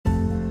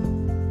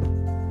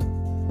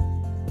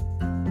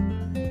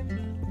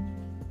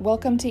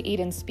Welcome to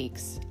Eden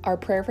Speaks. Our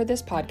prayer for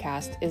this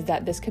podcast is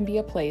that this can be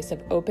a place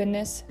of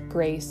openness,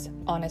 grace,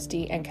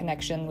 honesty, and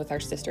connection with our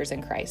sisters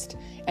in Christ,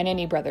 and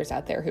any brothers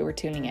out there who are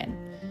tuning in.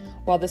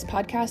 While this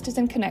podcast is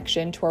in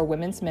connection to our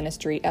women's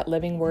ministry at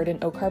Living Word in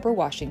Oak Harbor,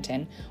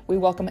 Washington, we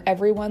welcome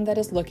everyone that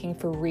is looking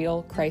for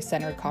real,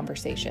 Christ-centered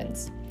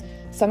conversations.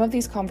 Some of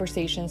these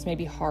conversations may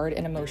be hard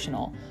and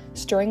emotional,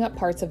 stirring up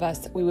parts of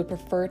us we would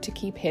prefer to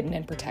keep hidden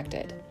and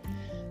protected.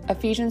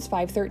 Ephesians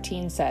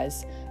 5:13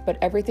 says, "But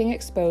everything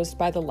exposed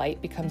by the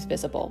light becomes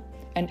visible,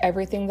 and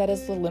everything that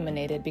is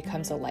illuminated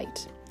becomes a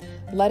light."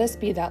 Let us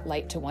be that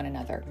light to one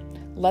another.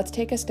 Let's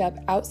take a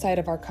step outside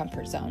of our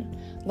comfort zone.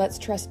 Let's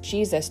trust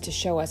Jesus to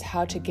show us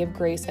how to give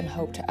grace and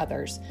hope to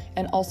others,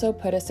 and also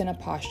put us in a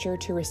posture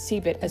to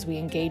receive it as we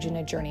engage in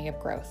a journey of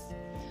growth.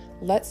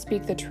 Let's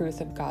speak the truth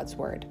of God's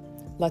word.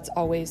 Let's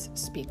always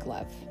speak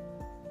love.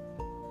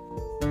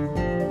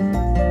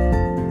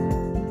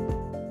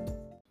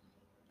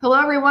 Hello,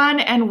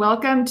 everyone, and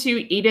welcome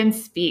to Eden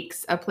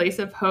Speaks, a place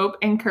of hope,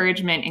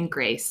 encouragement, and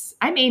grace.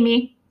 I'm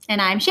Amy. And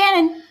I'm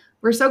Shannon.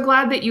 We're so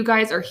glad that you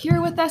guys are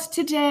here with us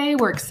today.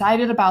 We're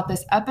excited about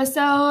this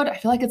episode. I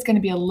feel like it's going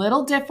to be a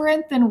little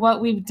different than what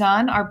we've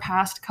done our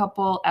past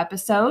couple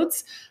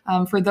episodes.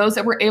 For those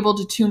that were able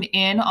to tune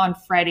in on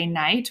Friday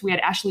night, we had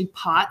Ashley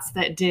Potts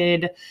that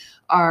did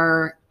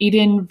our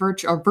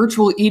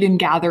virtual Eden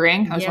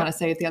gathering. I always want to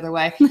say it the other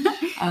way.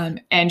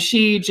 And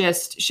she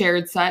just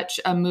shared such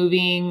a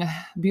moving,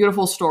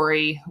 beautiful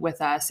story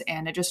with us.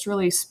 And it just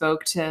really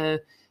spoke to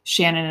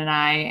Shannon and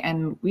I.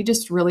 And we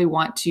just really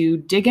want to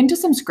dig into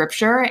some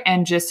scripture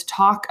and just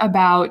talk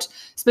about,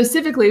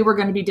 specifically, we're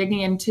going to be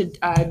digging into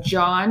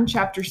John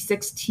chapter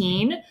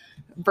 16,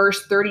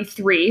 verse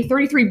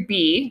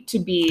 33b to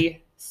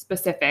be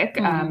specific,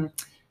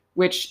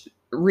 which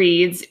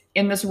reads,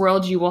 "In this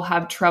world you will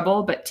have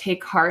trouble, but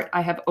take heart,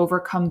 I have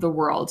overcome the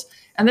world."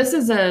 And this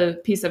is a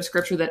piece of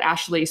scripture that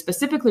Ashley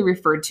specifically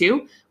referred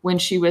to when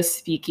she was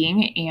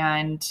speaking,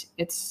 and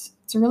it's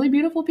a really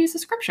beautiful piece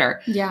of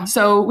scripture. Yeah.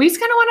 So we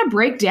just kind of want to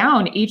break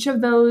down each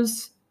of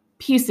those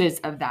pieces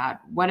of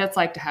that, what it's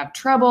like to have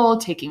trouble,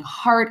 taking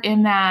heart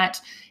in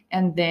that,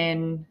 and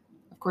then,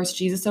 of course,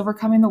 Jesus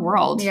overcoming the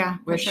world,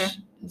 which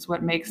is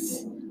what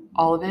makes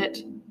all of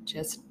it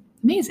just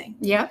amazing.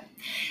 Yeah.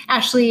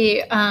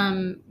 Ashley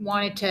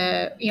wanted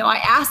to, I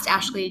asked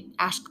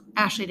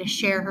Ashley to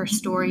share her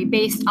story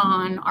based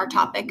on our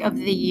topic of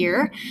the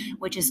year,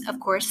 which is, of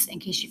course, in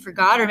case you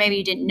forgot, or maybe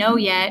you didn't know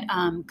yet,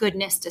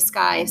 goodness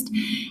disguised.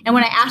 And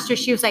when I asked her,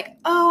 she was like,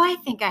 "Oh, I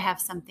think I have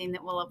something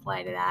that will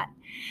apply to that."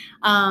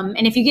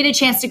 And if you get a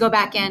chance to go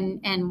back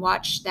and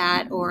watch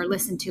that or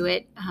listen to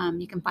it,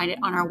 you can find it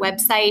on our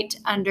website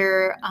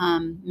under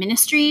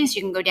ministries.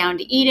 You can go down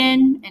to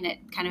Eden, and it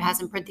kind of has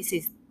in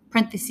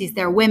parentheses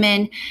there,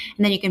 women,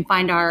 and then you can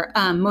find our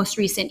most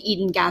recent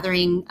Eden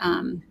gathering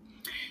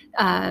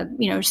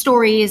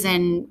stories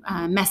and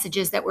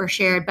messages that were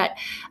shared. But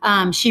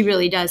she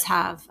really does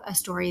have a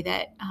story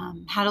that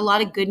had a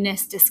lot of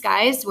goodness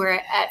disguised,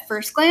 where at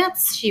first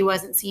glance she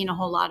wasn't seeing a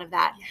whole lot of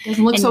that. It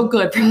doesn't look so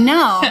good.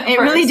 No, it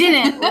really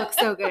didn't look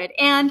so good.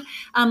 And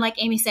like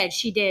Amy said,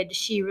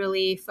 she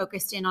really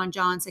focused in on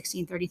John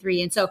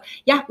 16:33. And so,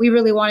 we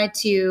really wanted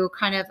to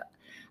kind of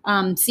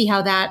see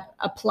how that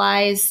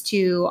applies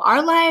to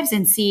our lives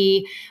and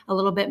see a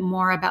little bit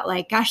more about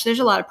there's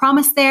a lot of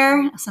promise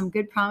there, some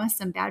good promise,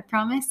 some bad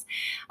promise,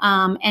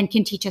 and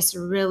can teach us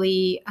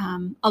really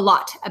a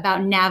lot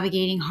about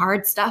navigating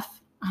hard stuff.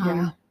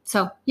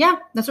 So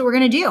that's what we're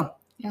going to do.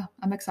 Yeah.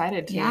 I'm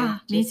excited to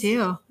me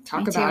too.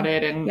 Talk about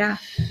it and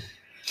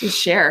just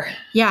share.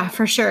 Yeah,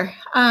 for sure.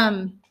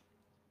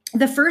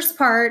 The first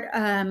part,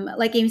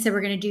 like Amy said, we're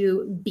going to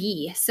do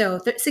B. So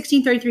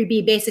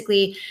 1633B,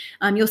 basically,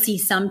 you'll see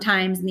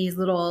sometimes in these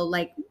little,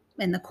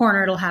 in the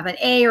corner, it'll have an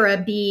A or a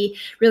B.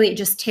 Really, it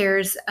just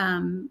tears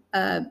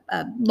a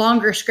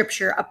longer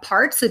scripture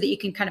apart so that you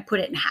can kind of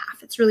put it in half.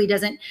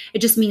 It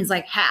just means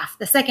half,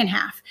 the second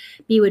half.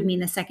 B would mean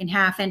the second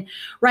half. And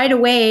right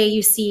away,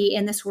 you see,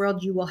 in this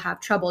world, you will have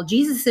trouble.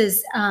 Jesus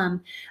is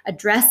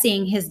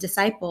addressing his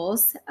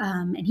disciples,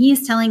 and he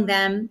is telling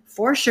them,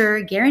 for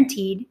sure,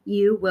 guaranteed,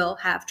 you will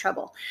have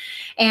trouble.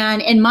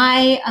 And in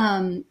my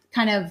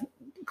kind of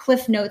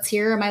cliff notes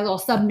here, or my little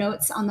sub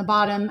notes on the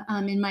bottom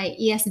in my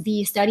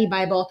ESV study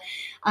Bible,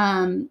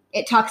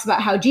 it talks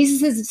about how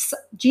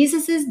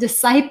Jesus's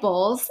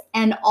disciples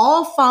and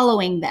all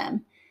following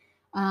them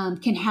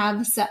can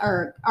have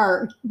or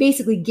are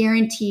basically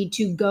guaranteed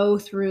to go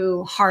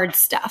through hard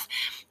stuff.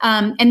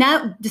 And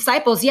that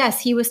disciples,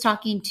 yes, he was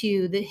talking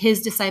to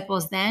his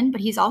disciples then,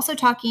 but he's also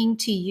talking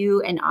to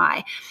you and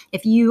I.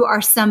 If you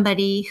are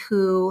somebody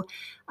who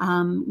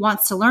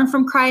wants to learn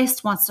from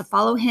Christ, wants to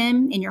follow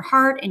him in your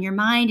heart and your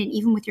mind, and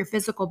even with your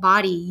physical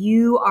body,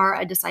 you are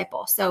a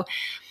disciple. So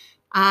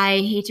I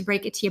hate to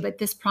break it to you, but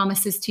this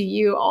promises to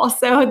you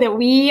also that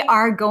we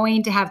are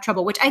going to have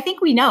trouble, which I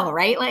think we know,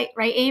 right? Like,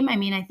 right, Aim? I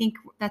mean, I think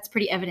that's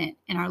pretty evident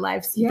in our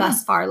lives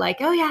thus far. Like,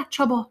 oh yeah,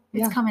 trouble.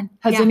 It's coming.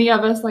 Has any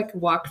of us like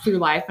walked through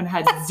life and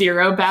had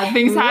zero bad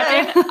things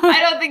happen? I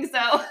don't think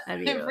so. I'm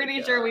really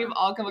pretty sure we've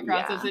all come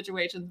across those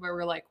situations where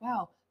we're like,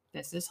 wow,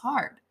 this is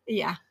hard.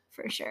 Yeah,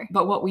 for sure.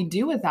 But what we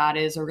do with that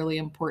is a really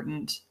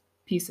important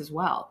piece as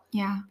well.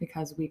 Yeah.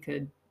 Because we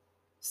could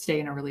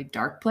stay in a really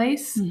dark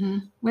place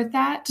with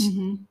that.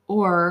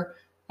 Or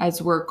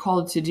as we're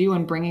called to do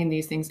in bringing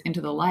these things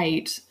into the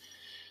light,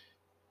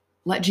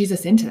 let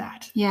Jesus into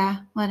that.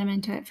 Yeah, let him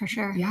into it for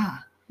sure. Yeah,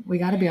 we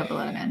got to be able to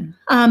let him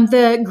in.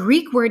 The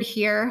Greek word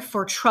here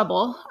for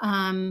trouble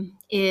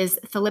is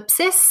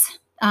thalipsis.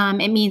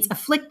 It means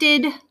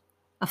afflicted,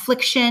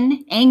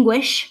 affliction,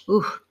 anguish,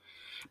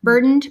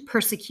 burdened,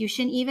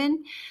 persecution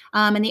even.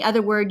 And the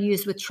other word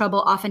used with trouble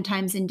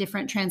oftentimes in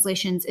different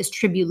translations is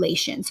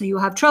tribulation. So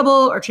you'll have trouble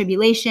or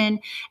tribulation.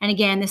 And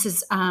again, this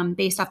is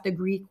based off the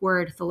Greek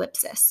word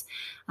thalipsis.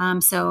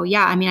 So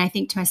yeah, I mean, I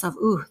think to myself,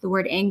 the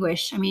word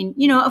anguish. I mean,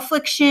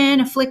 affliction,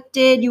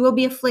 afflicted, you will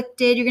be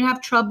afflicted, you're going to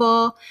have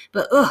trouble,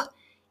 but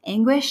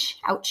anguish,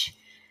 ouch.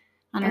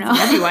 I don't know. That's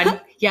a heavy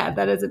one. Yeah,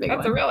 that is a big one.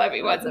 That's a real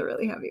heavy one. That's a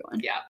really heavy one.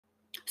 Yeah.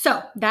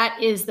 So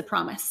that is the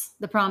promise.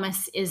 The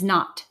promise is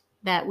not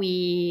that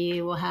we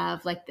will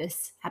have like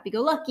this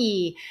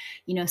happy-go-lucky,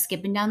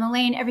 skipping down the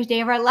lane every day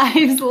of our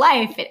lives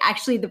life. It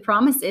actually, the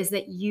promise is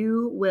that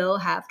you will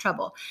have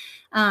trouble.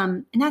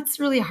 And that's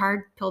really a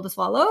hard pill to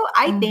swallow,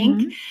 I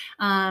think.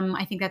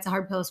 I think that's a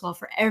hard pill to swallow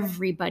for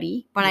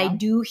everybody. But I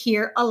do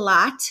hear a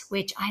lot,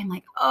 which I'm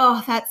like,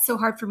 that's so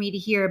hard for me to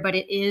hear. But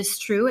it is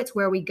true. It's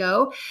where we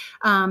go.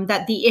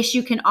 That the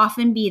issue can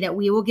often be that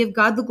we will give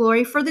God the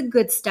glory for the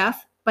good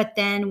stuff, but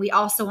then we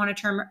also want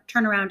to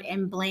turn around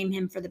and blame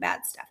him for the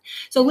bad stuff.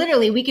 So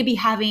literally we could be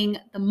having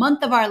the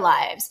month of our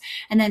lives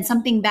and then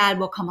something bad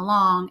will come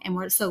along and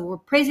we're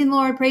praising the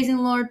Lord, praising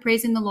the Lord,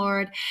 praising the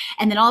Lord.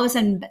 And then all of a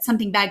sudden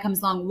something bad comes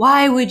along.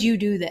 Why would you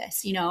do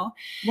this? Why,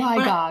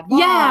 God? Why?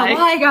 Yeah.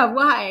 Why, God?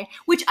 Why?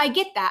 Which I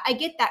get that. I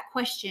get that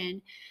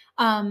question.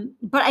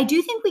 But I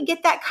do think we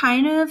get that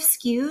kind of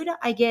skewed.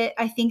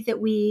 I think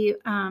that we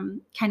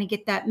kind of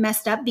get that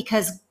messed up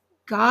because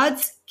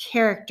God's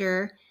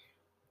character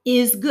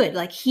is good.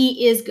 Like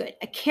he is good.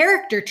 A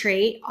character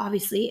trait,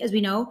 obviously, as we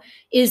know,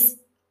 is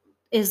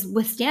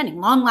withstanding,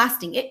 long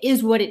lasting. It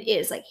is what it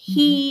is. Like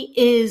he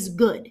is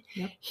good.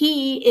 Yep.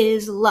 He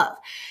is love.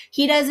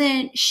 He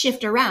doesn't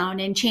shift around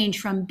and change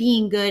from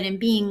being good and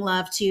being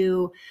love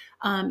to,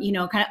 kind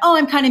of,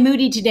 I'm kind of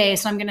moody today.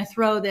 So I'm going to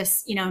throw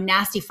this,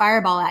 nasty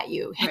fireball at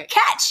you. Right.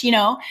 Catch,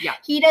 Yeah.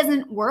 He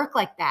doesn't work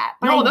like that.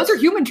 But those are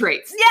human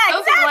traits. Yeah,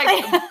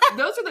 exactly.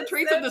 Those are the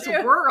traits of this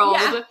world.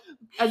 Yeah.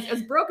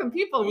 As broken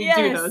people, we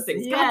do those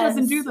things. God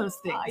doesn't do those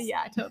things.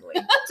 Yeah, totally.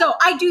 So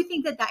I do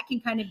think that can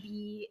kind of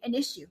be an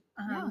issue.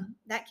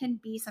 That can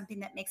be something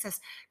that makes us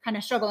kind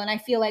of struggle. And I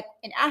feel like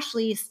in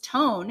Ashley's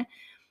tone,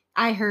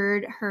 I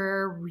heard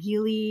her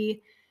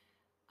really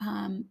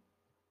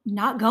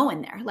not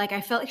going there. Like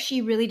I felt like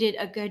she really did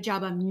a good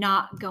job of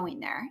not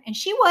going there. And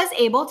she was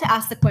able to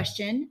ask the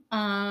question,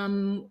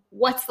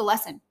 what's the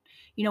lesson?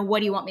 What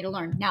do you want me to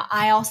learn? Now,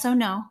 I also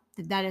know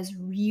that is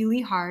really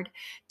hard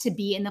to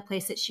be in the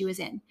place that she was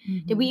in.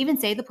 Did we even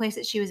say the place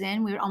that she was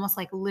in? We would almost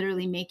like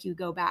literally make you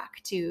go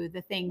back to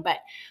the thing. But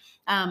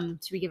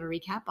should we give a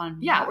recap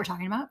on what we're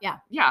talking about? Yeah.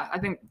 Yeah. I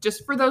think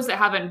just for those that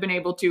haven't been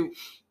able to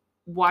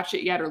watch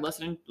it yet or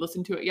listen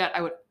to it yet,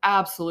 I would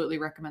absolutely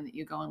recommend that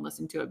you go and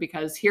listen to it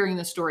because hearing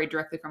the story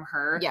directly from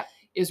her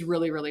is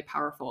really, really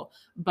powerful.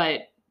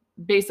 But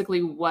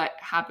basically what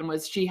happened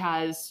was they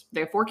have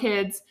 4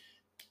 kids,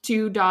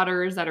 2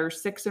 daughters that are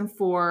 6 and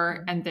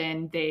 4, and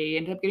then they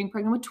ended up getting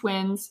pregnant with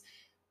twins.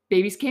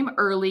 Babies came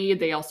early.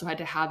 They also had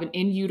to have an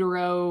in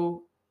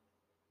utero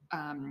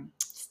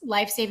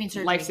life-saving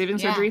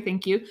surgery.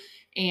 Thank you.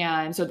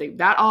 And so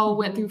that all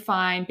went through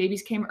fine.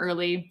 Babies came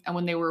early. And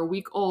when they were a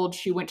week old,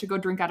 she went to go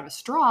drink out of a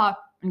straw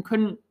and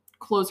couldn't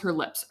close her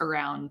lips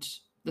around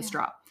the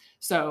straw.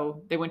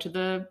 So they went to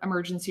the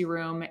emergency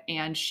room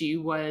and she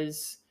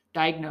was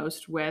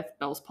diagnosed with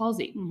Bell's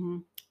palsy.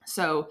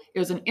 So it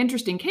was an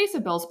interesting case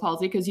of Bell's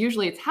palsy because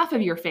usually it's half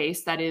of your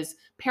face that is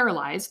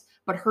paralyzed,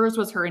 but hers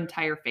was her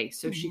entire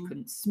face. So she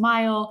couldn't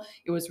smile.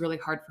 It was really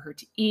hard for her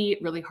to eat,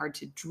 really hard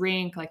to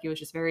drink. Like it was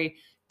just very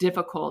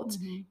difficult.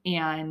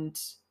 And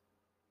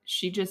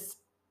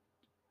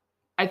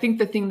I think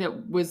the thing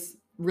that was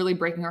really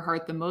breaking her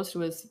heart the most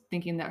was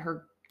thinking that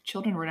her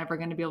children were never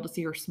going to be able to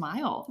see her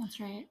smile. That's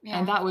right. Yeah.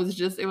 And that was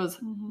just,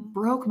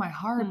 broke my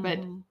heart, but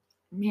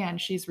man,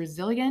 she's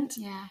resilient.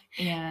 Yeah.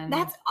 And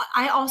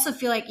I also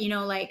feel like,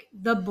 like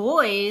the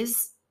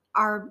boys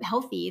are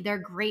healthy. They're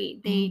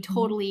great. They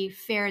totally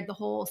fared the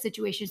whole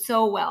situation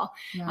so well.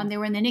 Yeah. They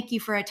were in the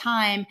NICU for a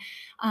time.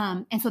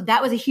 And so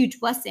that was a huge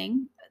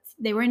blessing.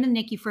 they were in the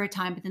NICU for a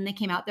time, but then they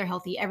came out, they're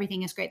healthy.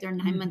 Everything is great. They're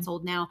 9 Mhm. months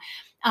old now.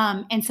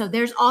 And so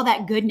there's all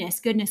that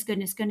goodness.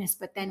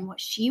 But then what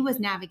she was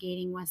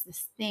navigating was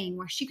this thing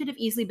where she could have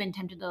easily been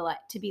tempted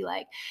to be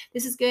like,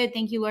 this is good.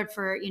 Thank you, Lord,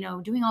 for,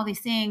 doing all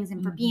these things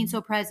and for being Mhm.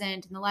 so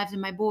present in the lives of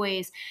my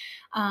boys.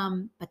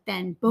 But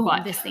then boom,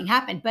 But- this thing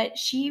happened. But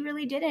she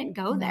really didn't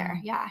go No. there.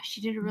 Yeah.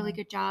 She did a really No.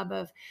 good job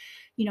of,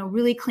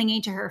 really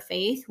clinging to her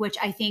faith, which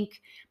I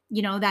think,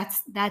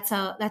 that's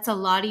a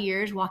lot of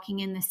years walking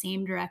in the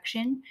same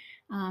direction,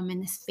 in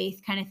this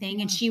faith kind of thing.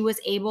 Yeah. And she was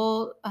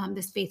able,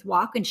 this faith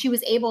walk, and she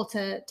was able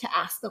to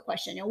ask the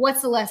question,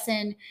 what's the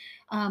lesson?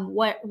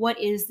 What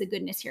is the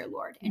goodness here,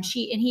 Lord? And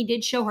Yeah. he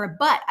did show her,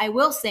 but I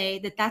will say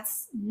that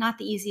that's not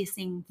the easiest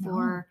thing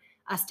for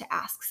us to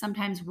ask.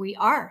 Sometimes we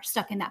are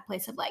stuck in that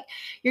place of like,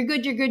 you're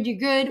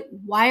good.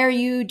 Why are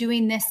you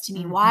doing this to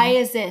me? Mhm. Why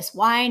is this?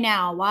 Why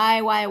now?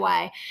 Why?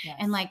 Yes.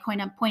 And like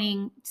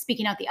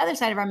speaking out the other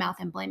side of our mouth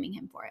and blaming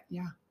him for it.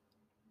 Yeah.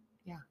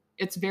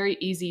 It's very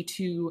easy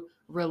to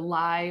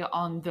rely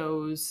on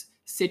those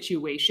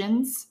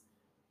situations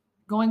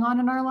going on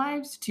in our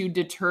lives to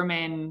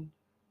determine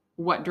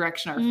what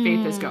direction our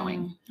faith is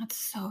going. That's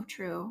so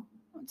true.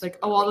 It's like,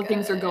 all the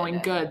things are going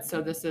good,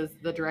 so this is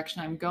the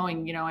direction I'm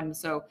going, and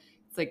so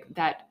it's like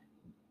that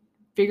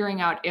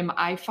figuring out, am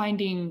I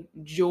finding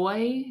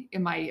joy?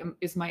 Am I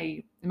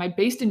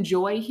based in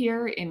joy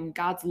here in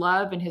God's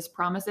love and his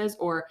promises,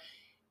 or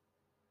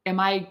am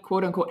I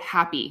quote unquote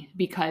happy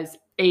because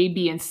A,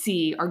 B, and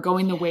C are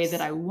going the way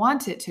that I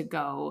want it to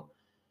go?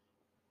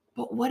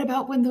 But what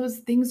about when those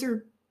things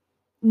are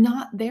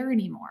not there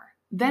anymore?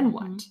 Then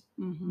what?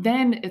 Mm-hmm.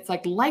 Then it's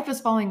like life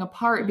is falling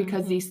apart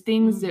because these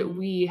things that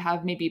we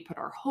have maybe put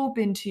our hope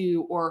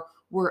into, or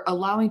we're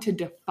allowing to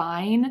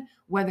define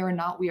whether or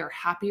not we are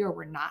happy or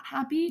we're not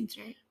happy. That's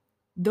right.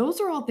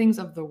 Those are all things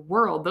of the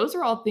world. Those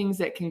are all things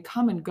that can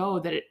come and go,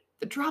 that at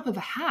the drop of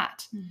a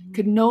hat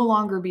could no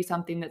longer be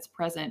something that's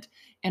present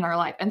in our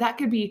life. And that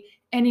could be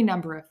any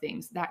number of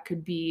things. That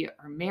could be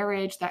our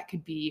marriage. That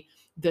could be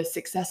the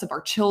success of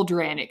our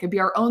children. It could be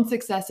our own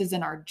successes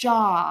in our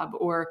job,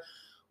 or,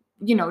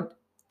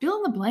 fill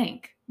in the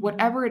blank.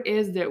 Whatever it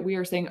is that we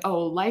are saying,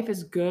 oh, life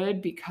is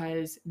good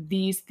because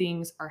these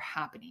things are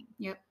happening.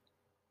 Yep.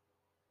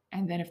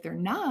 And then if they're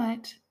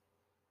not,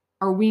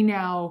 are we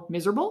now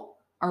miserable?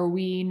 Are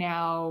we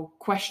now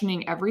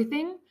questioning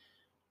everything?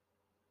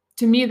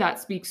 To me, that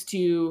speaks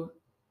to,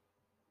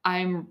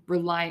 I'm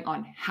relying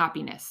on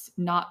happiness,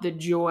 not the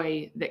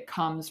joy that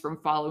comes from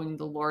following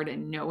the Lord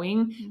and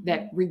knowing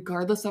that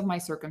regardless of my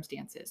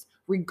circumstances,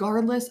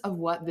 regardless of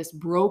what this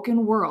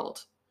broken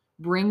world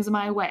brings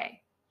my way,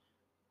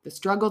 the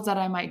struggles that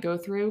I might go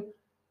through,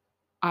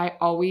 I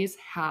always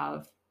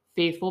have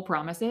faithful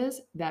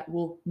promises that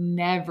will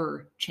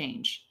never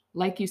change.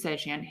 Like you said,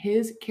 Shan,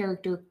 his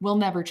character will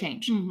never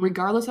change.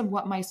 Regardless of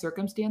what my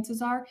circumstances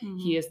are,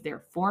 he is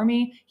there for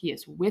me. He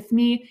is with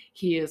me.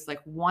 He is like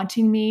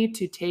wanting me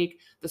to take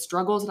the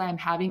struggles that I'm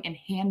having and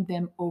hand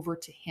them over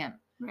to him.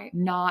 Right.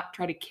 Not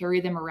try to carry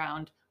them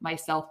around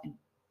myself and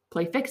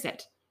play fix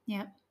it.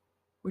 Yeah.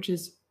 Which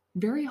is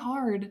very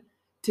hard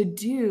to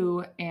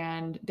do,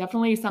 and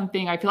definitely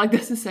something, I feel like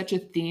this is such a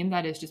theme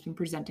that has just been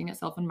presenting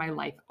itself in my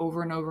life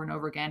over and over and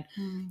over again,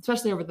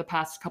 especially over the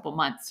past couple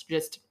months.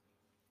 Just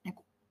like,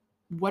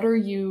 where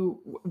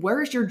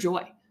is your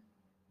joy?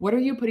 What are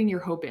you putting your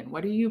hope in?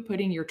 What are you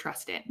putting your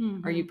trust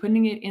in? Are you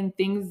putting it in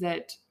things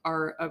that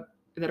are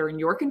in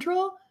your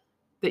control,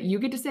 that you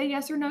get to say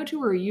yes or no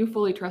to, or are you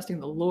fully trusting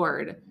the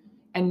Lord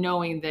and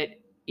knowing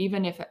that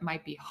even if it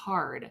might be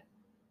hard,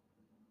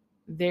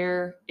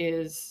 there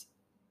is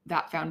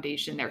that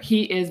foundation there.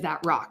 He is that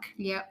rock.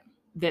 Yep.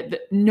 That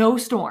no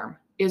storm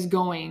is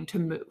going to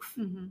move.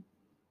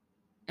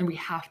 And we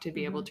have to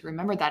be able to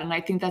remember that. And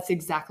I think that's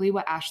exactly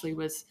what Ashley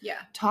was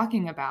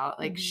talking about.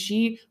 Like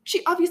she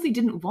obviously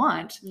didn't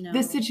want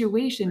this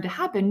situation to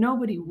happen.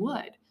 Nobody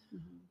would.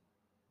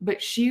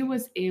 But she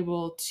was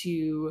able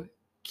to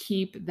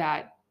keep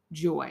that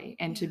joy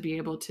and to be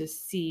able to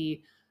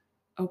see,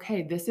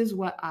 okay, this is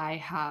what I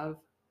have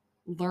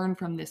learned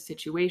from this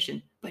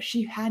situation. But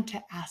she had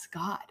to ask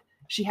God.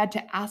 She had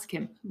to ask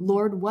him,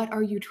 Lord, what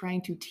are you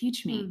trying to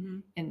teach me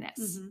in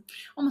this?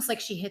 Almost like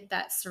she hit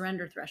that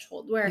surrender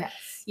threshold where,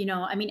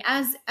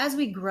 as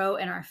we grow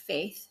in our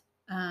faith,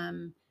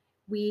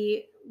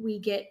 we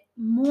get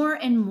more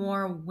and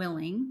more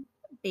willing,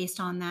 based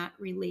on that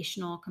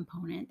relational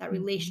component, that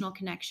relational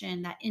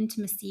connection, that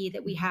intimacy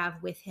that we have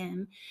with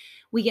him.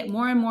 We get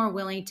more and more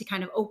willing to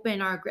kind of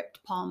open our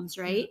gripped palms,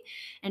 right?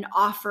 And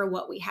offer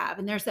what we have.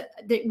 And there's that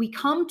we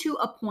come to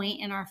a point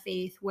in our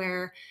faith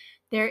where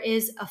there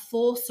is a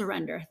full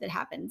surrender that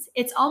happens.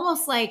 It's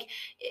almost like,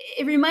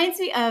 it reminds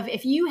me of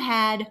if you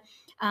had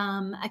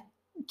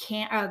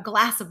a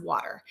glass of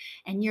water,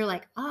 and you're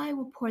like, I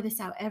will pour this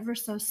out ever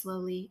so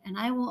slowly, and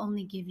I will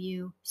only give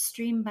you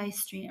stream by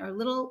stream, or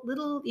little,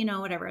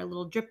 whatever, a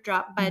little drip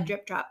drop by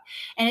drip drop.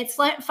 And it's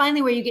like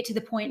finally where you get to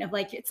the point of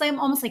like, it's like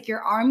almost like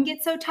your arm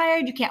gets so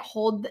tired you can't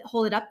hold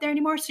it up there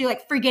anymore. So you're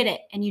like, forget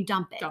it, and you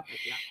dump it. Yeah.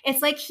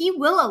 It's like he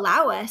will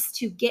allow us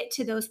to get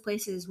to those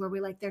places where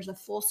we like, there's a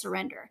full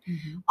surrender.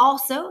 Mm-hmm.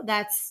 Also,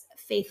 that's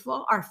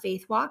faithful, our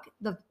faith walk.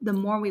 The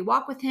more we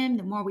walk with him,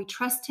 the more we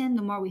trust him,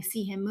 the more we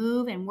see him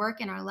move and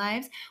work in our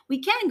lives, we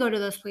can go to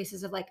those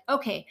places of like,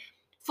 okay,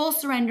 full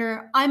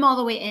surrender. I'm all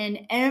the way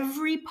in.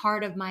 Every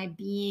part of my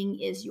being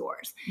is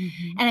yours.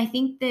 Mm-hmm. And I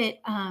think that,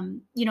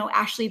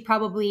 Ashley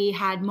probably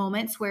had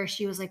moments where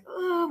she was like,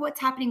 oh, what's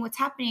happening?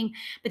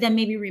 But then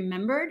maybe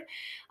remembered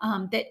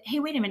that, hey,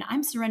 wait a minute,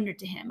 I'm surrendered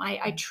to him.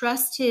 I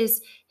trust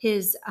his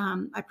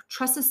I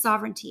trust his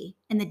sovereignty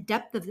and the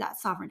depth of that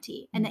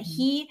sovereignty, and that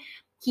he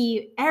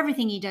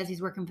everything he does,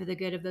 he's working for the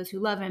good of those who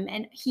love him.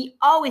 And he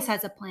always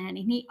has a plan, and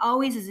he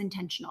always is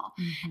intentional.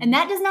 Mm-hmm. And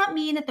that does not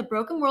mean that the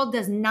broken world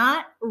does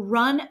not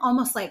run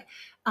almost like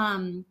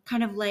kind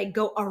of like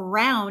go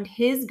around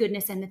his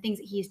goodness and the things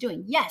that he's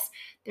doing. Yes,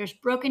 there's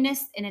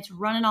brokenness and it's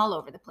running all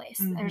over the place.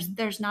 Mm-hmm.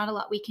 There's not a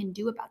lot we can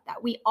do about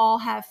that. We all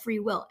have free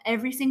will,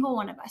 every single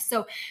one of us.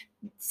 So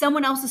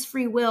someone else's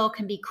free will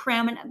can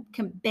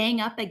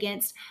bang up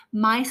against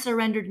my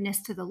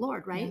surrenderedness to the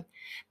Lord, right? Yeah.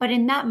 But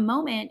in that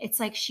moment, it's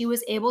like she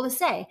was able to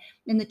say,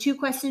 and the two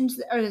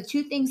questions, or the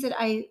two things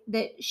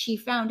that she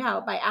found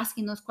out by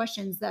asking those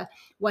questions, the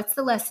what's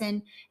the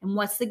lesson and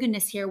what's the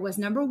goodness here, was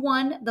number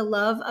one, the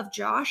love of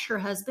Josh, her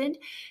husband.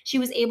 She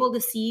was able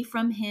to see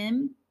from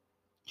him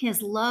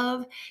his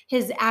love,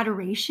 his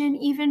adoration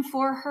even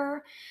for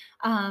her.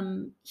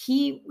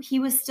 He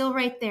was still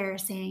right there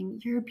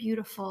saying, you're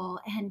beautiful,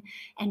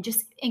 and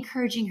just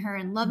encouraging her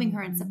and loving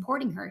her and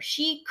supporting her.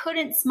 She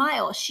couldn't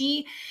smile.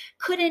 She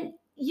couldn't,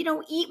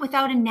 eat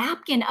without a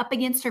napkin up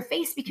against her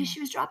face because she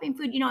was dropping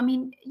food.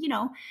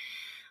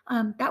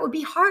 That would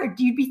be hard.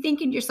 You'd be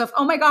thinking to yourself,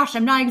 oh my gosh,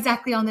 I'm not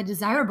exactly on the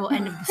desirable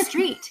end of the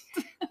street.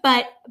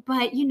 but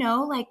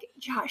like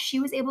Josh, she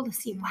was able to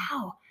see,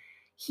 wow,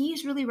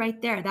 he's really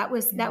right there. That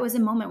was a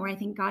moment where I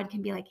think God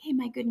can be like, hey,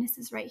 my goodness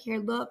is right here.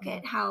 Look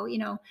at how,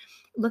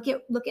 look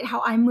at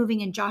how I'm moving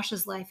in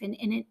Josh's life and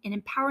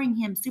empowering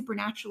him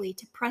supernaturally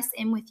to press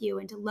in with you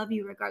and to love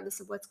you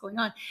regardless of what's going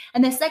on.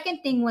 And the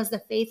second thing was the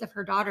faith of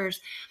her daughters.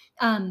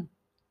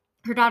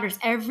 Her daughters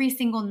every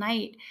single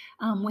night,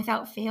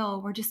 without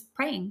fail, were just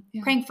praying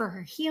for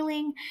her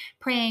healing,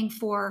 praying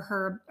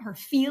for her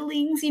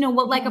feelings,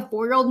 what like a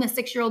 4-year-old and a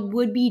 6-year-old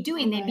would be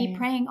doing. They'd be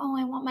praying, oh,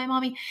 I want my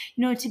mommy,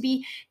 to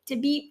be,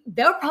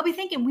 they're probably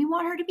thinking, we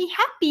want her to be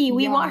happy.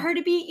 We want her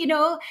to be,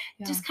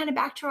 just kind of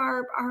back to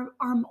our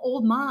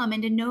old mom,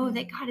 and to know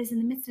that God is in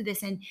the midst of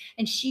this. And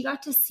she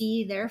got to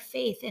see their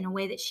faith in a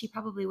way that she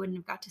probably wouldn't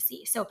have got to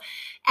see. So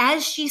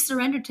as she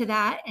surrendered to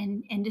that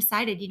and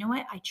decided, you know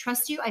what, I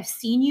trust you. I've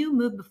seen you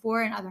move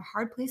before in other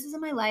hard places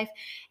in my life,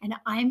 and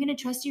I'm going to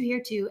trust you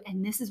here too.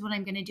 And this is what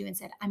I'm going to do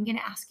instead. I'm going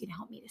to ask you to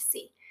help me to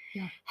see.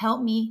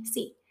 Help me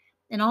see.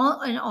 And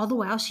all the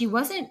while, she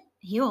wasn't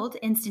healed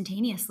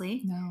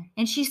instantaneously. No.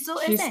 And she still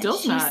isn't.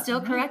 She's still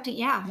correcting.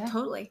 Yeah,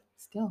 totally.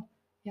 Still.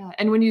 Yeah.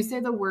 And when you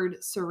say the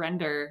word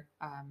surrender,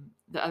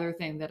 the other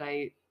thing that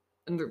I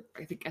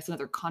think as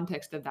another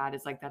context of that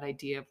is like that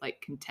idea of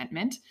like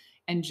contentment,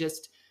 and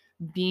just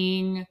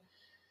being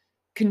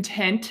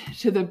content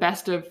to the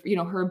best of,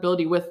 her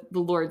ability with the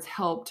Lord's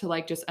help, to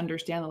like just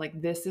understand that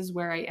like, this is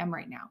where I am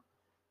right now.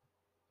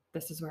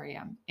 This is where I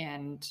am.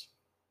 And,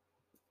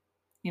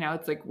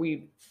 it's like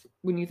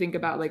when you think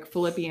about like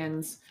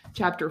Philippians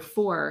chapter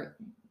 4,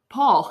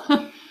 Paul,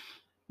 Paul,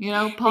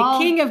 the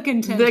King of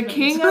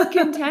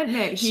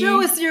Contentment.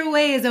 Show us your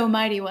ways, O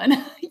Mighty One.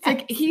 It's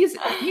like he's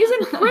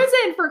in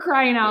prison, for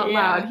crying out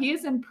loud. He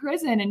is in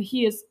prison, and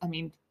he is,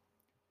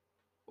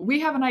 we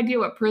have an idea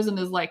what prison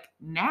is like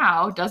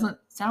now. Doesn't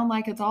sound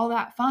like it's all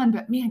that fun,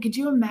 but man, could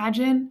you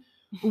imagine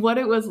what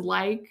it was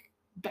like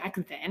back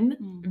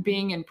then,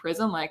 being in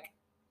prison? Like,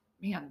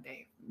 man,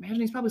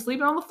 imagine he's probably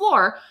sleeping on the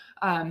floor.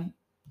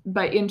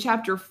 But in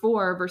chapter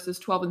 4, verses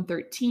 12 and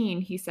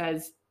 13, he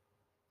says,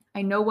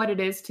 I know what it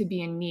is to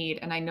be in need,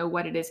 and I know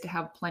what it is to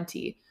have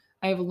plenty.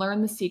 I have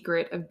learned the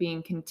secret of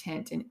being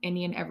content in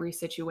any and every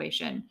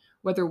situation,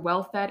 whether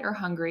well-fed or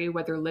hungry,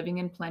 whether living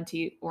in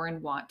plenty or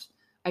in want.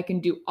 I can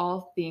do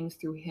all things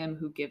through him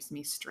who gives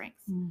me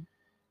strength. And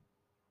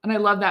I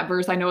love that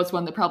verse. I know it's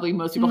one that probably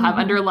most people have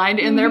underlined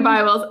in their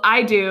Bibles.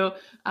 I do.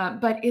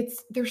 But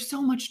there's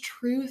so much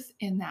truth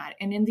in that.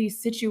 And in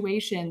these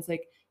situations,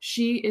 like,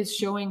 she is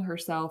showing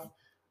herself,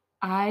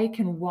 I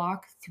can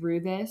walk through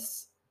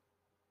this,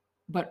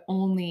 but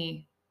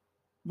only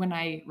when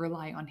I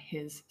rely on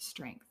his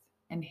strength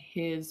and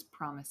his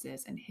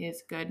promises and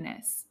his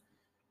goodness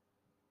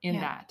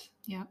in that,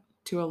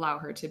 to allow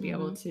her to be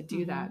able to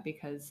do that,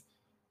 because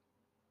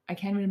I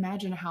can't even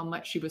imagine how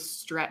much she was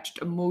stretched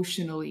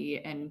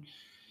emotionally and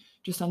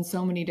just on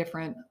so many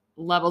different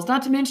levels,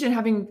 not to mention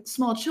having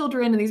small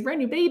children and these brand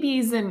new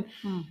babies. And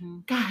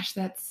gosh,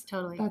 that's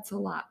Totally. a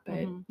lot,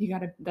 but you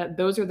gotta,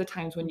 those are the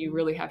times when you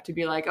really have to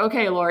be like,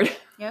 okay, Lord,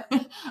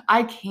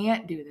 I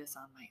can't do this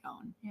on my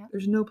own.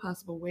 There's no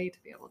possible way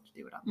to be able to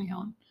do it on my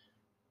own.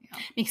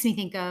 Makes me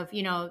think of,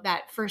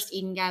 that first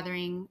Eden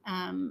gathering,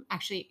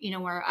 actually,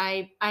 where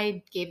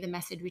I gave the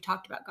message, we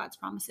talked about God's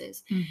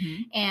promises,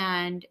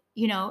 and,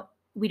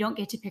 we don't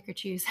get to pick or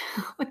choose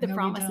what the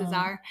promises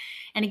are.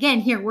 And again,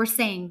 here we're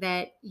saying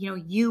that,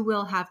 you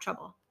will have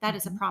trouble. That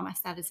is a promise.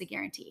 That is a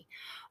guarantee.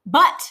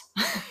 But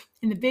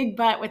in the big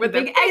but with the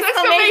big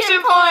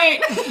exclamation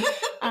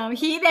point,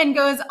 he then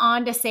goes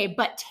on to say,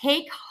 but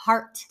take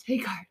heart.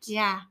 Take heart.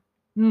 Yeah.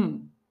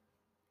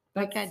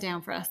 Write that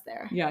down for us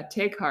there. Yeah.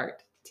 Take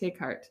heart. Take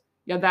heart.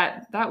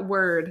 Yeah. That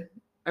word,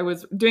 I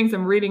was doing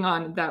some reading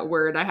on that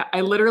word.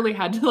 I literally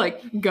had to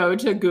go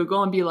to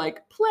Google and be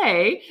like,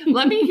 play,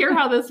 let me hear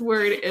how this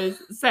word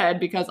is said,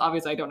 because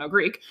obviously I don't know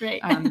Greek.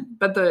 Right.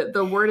 But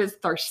the word is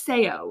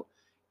tharseo.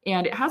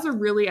 And it has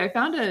I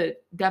found a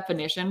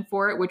definition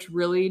for it, which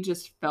really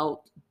just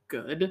felt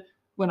good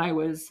when I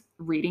was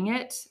reading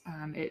it.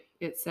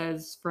 It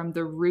says from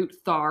the root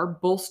thar,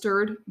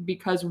 bolstered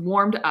because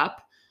warmed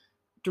up,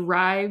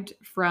 derived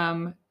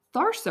from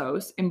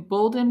tharsos,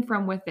 emboldened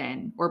from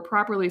within, or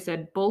properly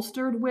said,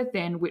 bolstered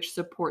within, which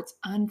supports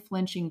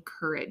unflinching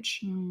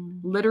courage,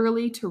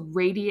 literally to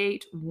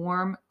radiate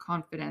warm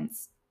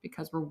confidence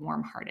because we're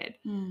warm-hearted.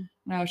 And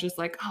I was just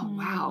like, oh,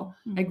 wow.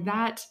 Like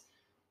that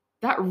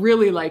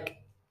really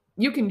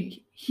you can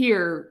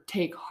hear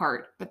take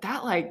heart, but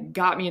that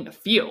got me in the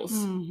feels,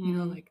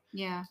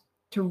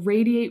 to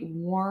radiate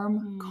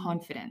warm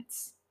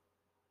confidence.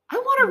 I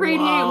want to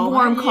radiate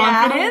warm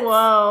confidence.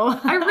 Whoa.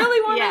 I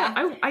really want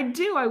to. I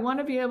do. I want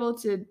to be able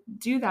to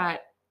do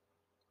that.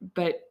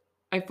 But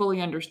I fully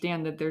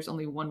understand that there's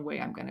only one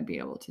way I'm going to be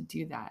able to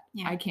do that.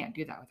 Yeah. I can't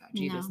do that without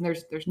Jesus. And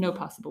there's no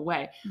possible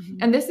way.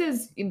 And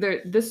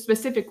this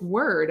specific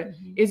word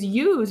is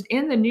used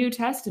in the New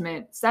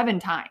Testament 7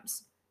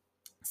 times.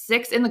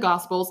 6 in the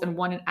Gospels and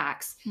 1 in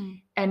Acts.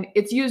 And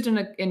it's used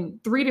in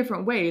 3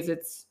 different ways.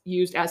 It's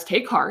used as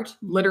take heart,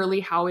 literally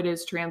how it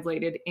is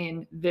translated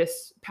in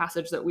this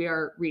passage that we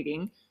are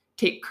reading.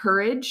 Take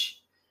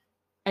courage.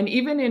 And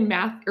even in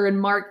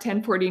Mark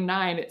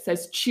 10:49, it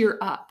says cheer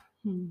up.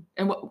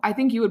 And I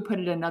think you would put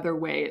it another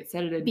way. It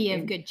said it be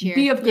of good cheer.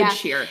 Be of good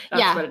cheer.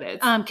 That's what it is.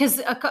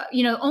 Because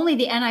only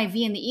the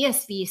NIV and the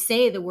ESV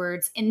say the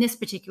words in this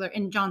particular,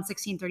 in John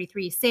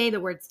 16:33, say the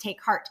words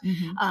take heart.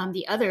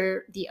 The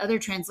other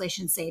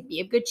translations say be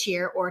of good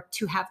cheer, or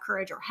to have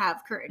courage, or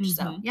have courage.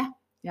 So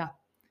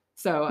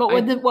So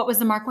what was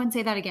the Mark one?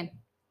 Say that again.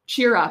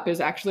 Cheer up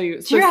is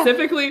actually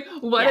specifically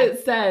what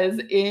it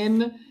says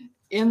in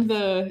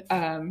the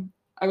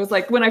I was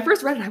like, when I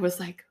first read it, I was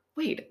like,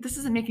 wait, this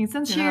isn't making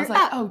sense. And I was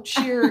like, oh,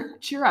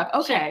 cheer up.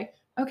 Okay.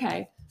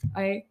 Okay.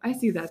 I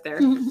see that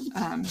there.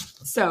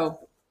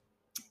 So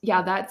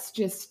yeah, that's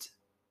just,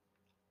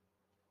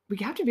 we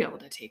have to be able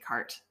to take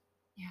heart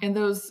in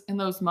those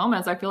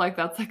moments. I feel like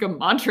that's like a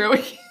mantra.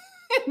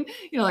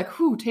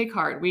 Whoo, take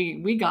heart.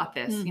 We got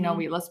this,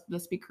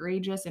 let's be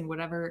courageous in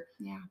whatever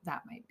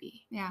that might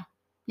be. Yeah.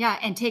 Yeah.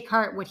 And take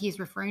heart, what he's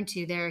referring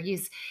to there.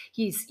 He's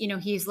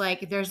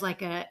like, there's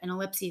like an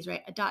ellipses,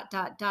 right?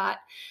 A ...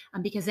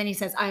 because then he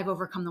says, I have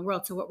overcome the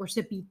world. So what we're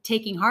to be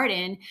taking heart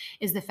in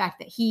is the fact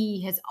that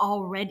he has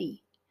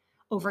already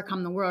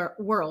overcome the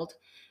world.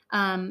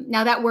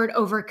 Now that word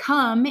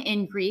overcome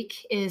in Greek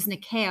is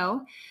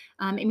nikeo.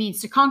 It means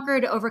to conquer,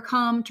 to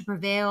overcome, to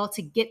prevail,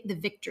 to get the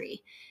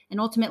victory. And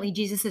ultimately,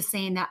 Jesus is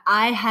saying that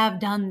I have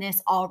done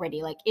this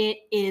already. Like, it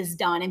is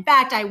done. In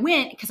fact, I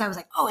went because I was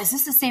like, oh, is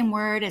this the same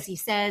word as he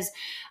says,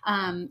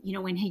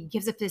 when he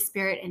gives up his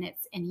spirit and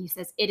he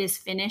says, it is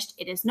finished.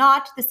 It is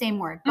not the same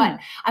word.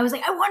 But I was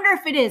like, I wonder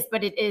if it is,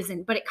 but it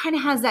isn't. But it kind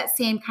of has that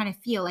same kind of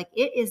feel, like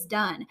it is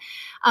done.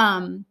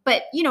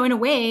 But, in a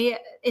way,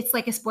 it's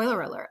like a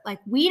spoiler alert. Like,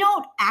 we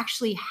don't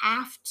actually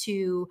have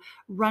to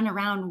run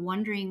around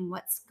wondering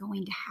what's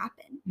going to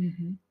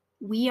happen.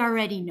 We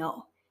already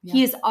know. Yeah.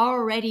 He has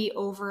already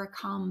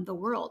overcome the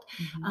world.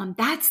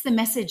 That's the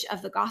message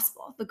of the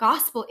gospel. The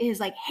gospel is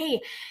like, hey,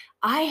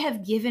 I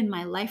have given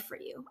my life for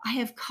you. I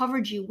have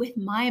covered you with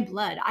my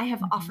blood. I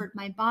have offered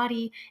my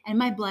body and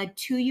my blood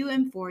to you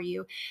and for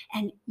you.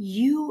 And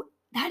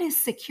that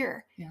is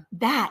secure. Yeah.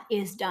 That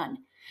is done.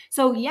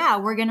 So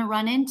we're going to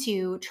run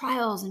into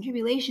trials and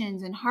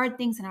tribulations and hard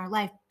things in our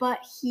life, but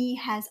he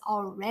has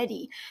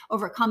already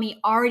overcome. He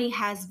already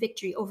has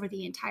victory over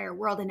the entire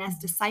world. And as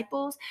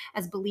disciples,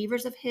 as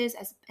believers of his,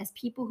 as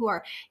people who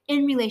are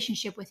in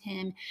relationship with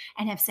him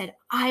and have said,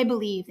 I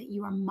believe that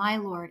you are my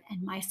Lord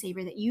and my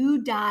Savior, that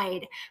you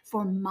died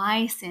for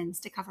my sins,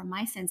 to cover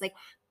my sins. Like,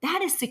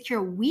 that is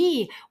secure.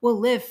 We will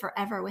live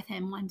forever with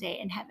him one day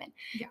in heaven.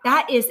 Yeah.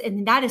 That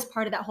is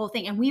part of that whole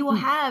thing. And we will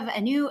have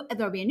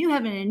there'll be a new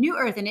heaven and a new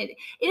earth, and it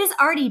is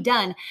already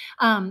done.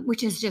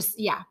 Which is just,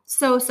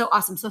 so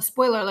awesome. So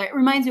spoiler alert, it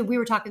reminds me, we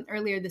were talking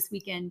earlier this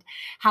weekend,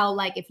 how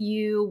like, if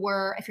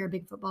you're a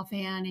big football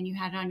fan and you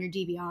had it on your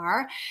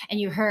DVR and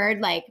you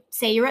heard, like,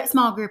 say you're at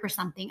small group or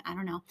something, I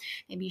don't know,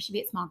 maybe you should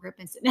be at small group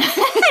instead.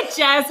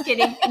 Just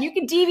kidding. And you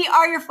can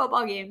DVR your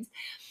football games.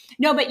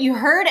 No, but you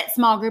heard at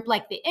small group,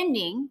 like the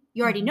ending,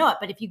 you already know it.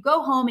 But if you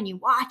go home and you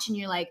watch and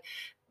you're like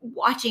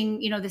watching,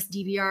 this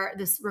DVR,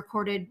 this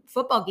recorded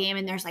football game,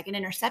 and there's like an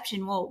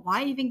interception, well,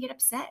 why even get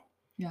upset?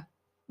 Yeah.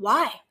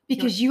 Why?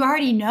 Because you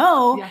already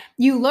know, Yeah.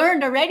 you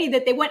learned already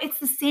that they went. It's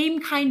the same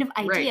kind of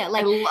idea. Right.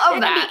 Like, I love there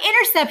that. can be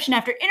interception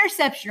after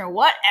interception or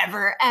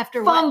whatever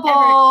after Fumble.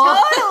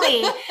 whatever.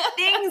 Totally.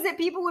 Things that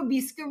people would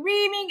be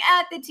screaming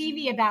at the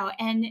TV about.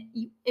 And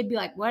it'd be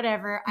like,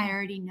 whatever, I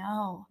already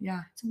know.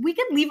 Yeah. So we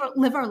could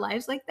live our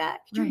lives like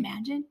that. Could you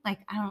imagine? Like,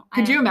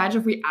 Could you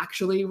imagine if we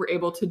actually were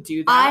able to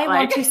do that? I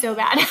want to so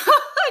bad.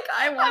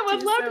 I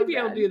would love to be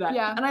able to do that.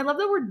 Yeah. And I love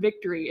the word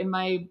victory in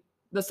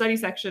the study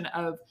section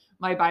of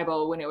my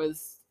Bible when it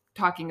was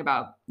talking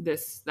about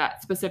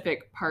that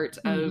specific part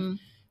of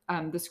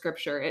the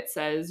scripture. It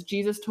says,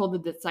 Jesus told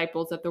the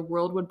disciples that the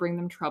world would bring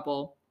them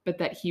trouble, but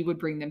that he would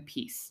bring them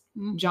peace.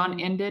 John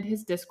ended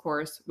his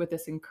discourse with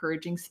this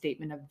encouraging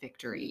statement of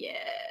victory. Yes.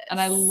 And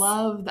I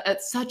love that.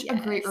 It's such a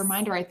great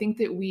reminder. I think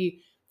that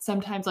we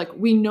sometimes, like,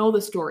 we know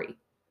the story.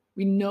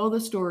 We know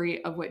the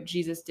story of what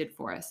Jesus did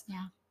for us.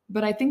 Yeah.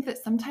 But I think that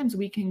sometimes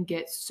we can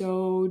get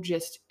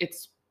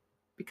it's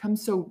become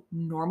so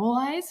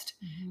normalized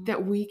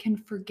that we can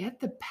forget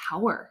the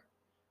power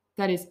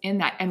that is in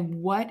that and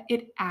what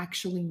it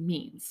actually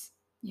means.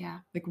 Yeah.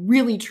 Like,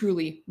 really,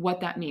 truly what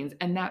that means.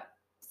 And that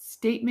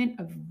statement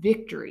of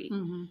victory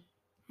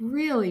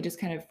really just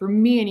kind of, for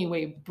me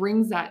anyway,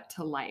 brings that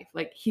to life.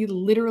 Like, he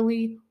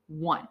literally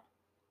won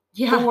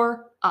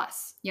for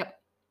us. Yep.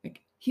 Like,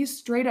 he's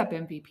straight up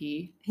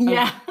MVP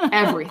of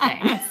everything.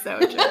 It's so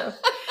true.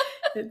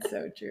 It's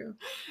so true.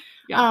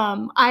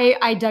 Yeah.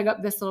 I dug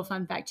up this little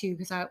fun fact too,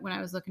 because when I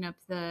was looking up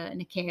the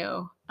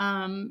Nikeo,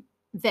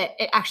 that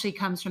it actually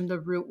comes from the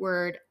root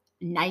word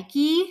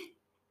Nike,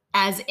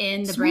 as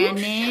in the brand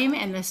name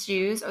and the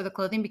shoes or the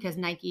clothing, because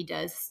Nike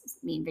does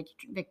mean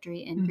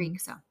victory in Greek.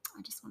 So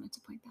I just wanted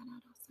to point that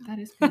out also. That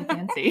is pretty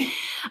fancy.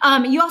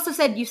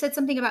 You said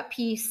something about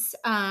peace.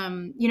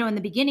 In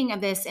the beginning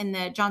of this, in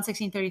the John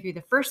 16:33,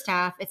 the first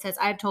half, it says,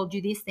 I have told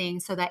you these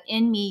things so that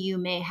in me you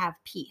may have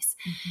peace.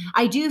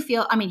 I do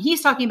feel,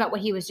 he's talking about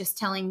what he was just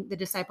telling the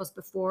disciples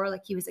before,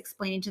 like he was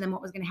explaining to them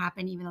what was going to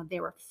happen, even though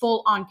they were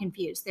full on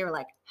confused. They were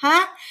like,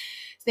 huh?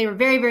 So they were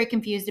very, very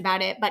confused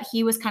about it, but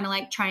he was kind of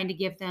like trying to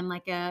give them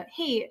like a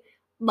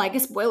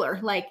spoiler,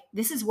 like,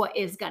 this is what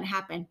is going to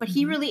happen. But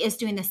he really is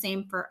doing the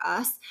same for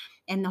us.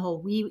 And the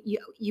whole,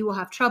 you will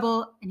have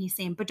trouble. And he's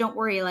saying, but don't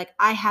worry, like,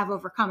 I have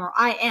overcome, or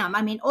I am.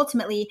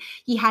 Ultimately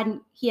he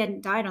hadn't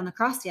died on the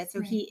cross yet.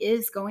 So he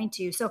is going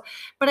to. So,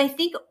 but I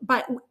think,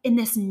 in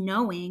this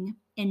knowing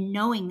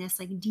this,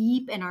 like,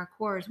 deep in our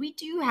cores, we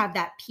do have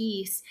that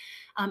peace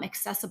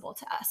accessible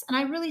to us. And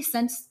I really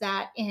sensed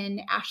that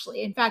in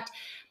Ashley. In fact,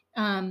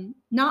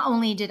 not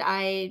only did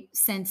I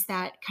sense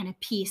that kind of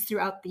peace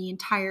throughout the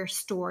entire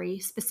story,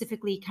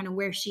 specifically kind of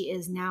where she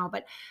is now,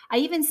 but I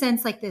even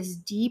sense like this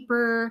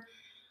deeper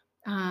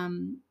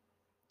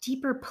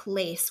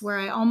place where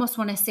I almost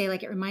want to say,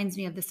 like, it reminds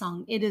me of the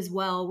song, It Is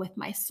Well With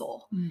My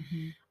Soul.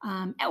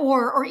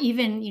 Or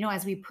even,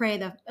 as we pray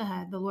the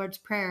Lord's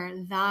Prayer,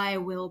 Thy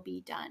will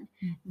be done.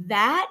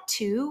 That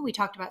too, we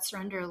talked about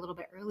surrender a little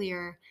bit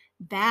earlier.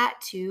 That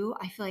too,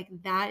 I feel like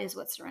that is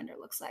what surrender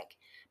looks like,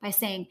 by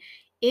saying,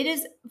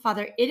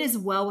 Father, it is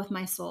well with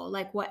my soul.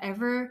 Like,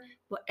 whatever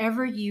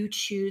you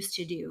choose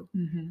to do,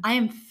 I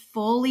am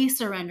fully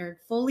surrendered,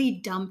 fully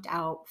dumped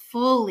out,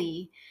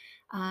 fully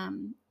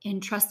in a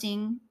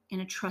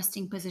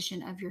trusting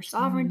position of your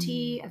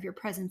sovereignty, of your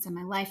presence in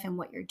my life and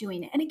what you're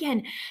doing. And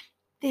again,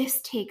 this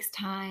takes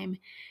time.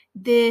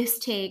 This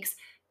takes,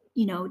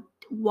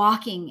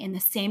 walking in the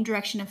same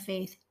direction of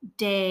faith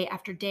day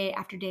after day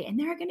after day. And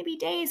there are going to be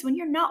days when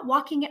you're not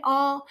walking at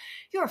all.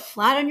 You're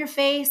flat on your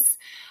face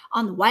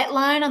on the white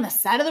line on the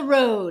side of the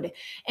road,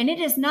 and it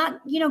is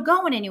not,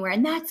 going anywhere.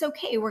 And that's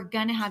okay. We're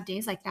going to have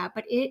days like that,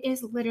 but it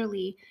is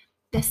literally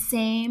the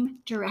same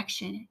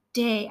direction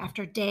day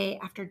after day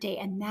after day.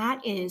 And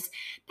that is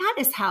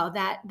how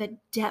the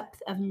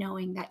depth of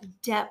knowing, that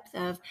depth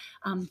of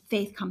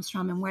faith comes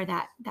from, and where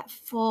that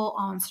full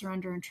on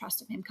surrender and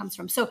trust of him comes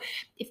from. So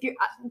if you're,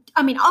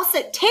 also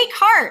take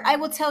heart. I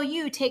will tell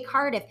you, take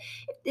heart. If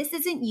this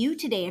isn't you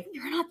today, if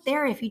you're not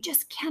there, if you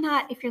just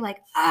cannot, if you're like,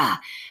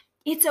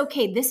 it's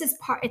okay.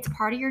 It's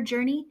part of your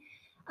journey.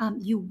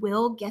 You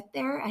will get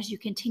there as you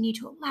continue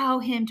to allow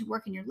him to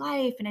work in your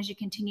life, and as you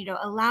continue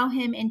to allow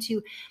him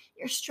into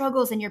your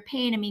struggles and your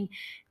pain.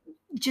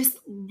 just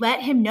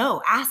let him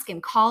know, ask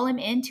him, call him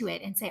into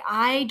it and say,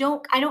 I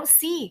don't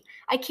see,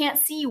 I can't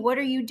see. What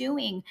are you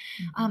doing?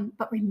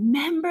 But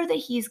remember that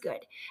he's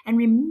good and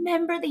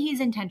remember that he's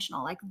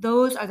intentional. Like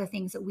those are the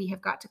things that we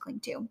have got to cling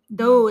to.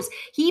 Those,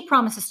 he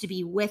promises to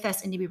be with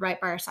us and to be right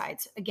by our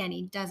sides. Again,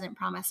 he doesn't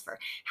promise for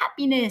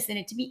happiness and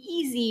it to be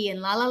easy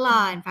and la, la,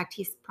 la. In fact,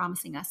 he's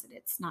promising us that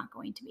it's not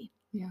going to be.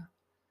 Yeah.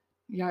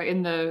 Yeah,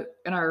 in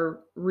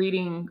our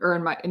reading or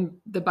in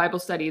the Bible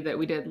study that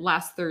we did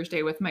last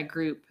Thursday with my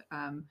group,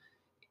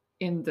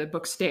 in the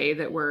book Stay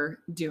that we're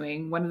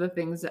doing, one of the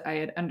things that I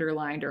had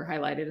underlined or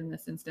highlighted in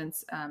this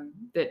instance,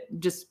 that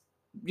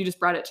you just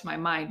brought it to my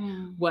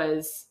mind,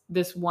 was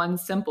this one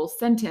simple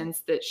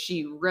sentence that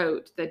she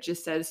wrote that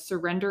just says,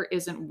 surrender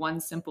isn't one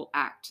simple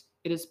act.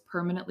 It is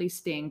permanently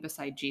staying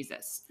beside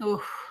Jesus.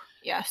 Oh,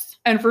 yes.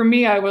 And for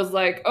me, I was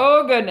like,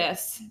 oh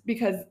goodness,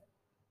 because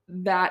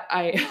that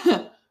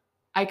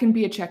I can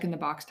be a check in the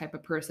box type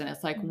of person.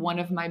 It's like one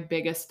of my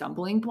biggest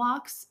stumbling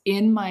blocks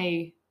in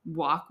my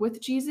walk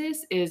with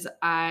Jesus is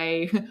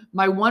my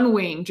one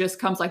wing just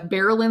comes like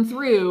barreling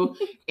through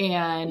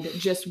and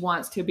just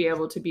wants to be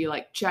able to be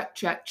like, check,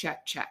 check,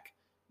 check, check.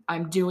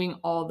 I'm doing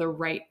all the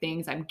right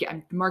things. I'm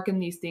marking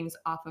these things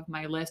off of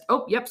my list.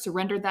 Oh, yep.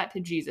 Surrendered that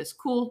to Jesus.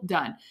 Cool.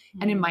 Done.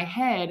 And in my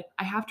head,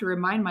 I have to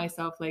remind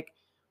myself, like,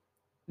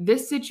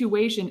 this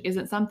situation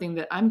isn't something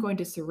that I'm going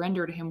to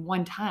surrender to him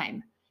one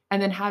time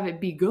and then have it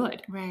be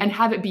good and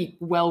have it be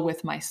well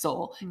with my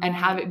soul and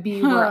have it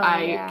be where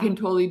I can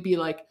totally be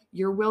like,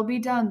 your will be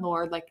done,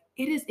 Lord. Like,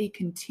 it is a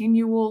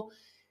continual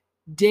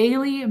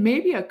daily,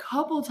 maybe a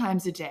couple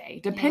times a day,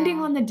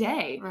 depending on the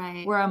day,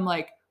 where I'm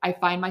like, I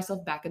find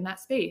myself back in that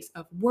space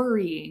of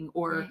worrying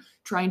or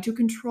trying to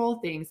control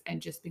things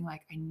and just being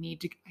like, I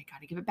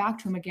got to give it back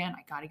to him again.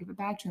 I got to give it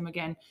back to him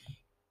again.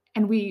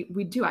 And we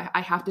do,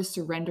 I have to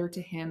surrender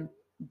to him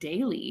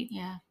daily.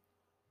 Yeah.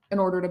 In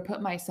order to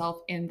put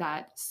myself in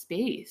that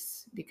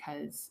space,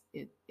 because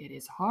it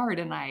is hard.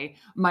 And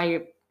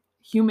my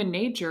human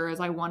nature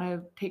is I want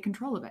to take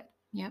control of it.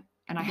 Yep.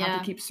 And I have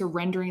to keep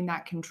surrendering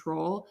that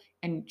control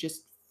and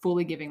just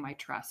fully giving my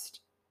trust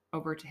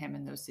over to him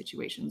in those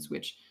situations,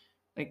 which,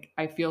 like,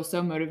 I feel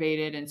so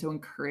motivated and so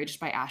encouraged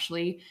by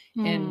Ashley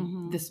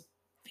in this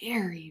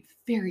very,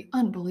 very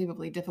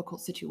unbelievably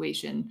difficult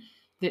situation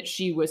that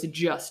she was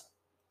just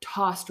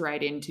tossed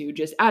right into,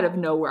 just out of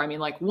nowhere. I mean,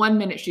 like, 1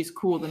 minute she's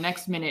cool, the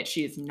next minute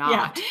she's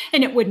not. Yeah.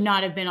 And it would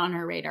not have been on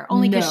her radar,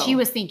 only because she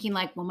was thinking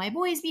like, will my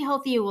boys be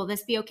healthy? Will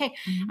this be okay?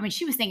 I mean,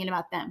 she was thinking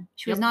about them.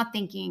 She was not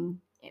thinking,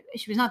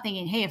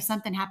 hey, if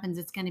something happens,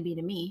 it's going to be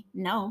to me.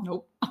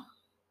 No.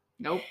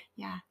 Nope.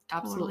 Yeah.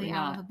 Absolutely totally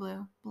not. Out of the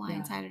blue.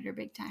 Blindsided her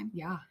big time.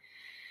 Yeah.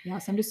 Yeah.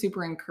 So I'm just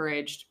super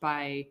encouraged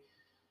by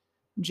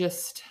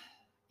just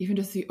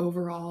the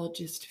overall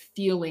just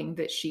feeling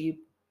that she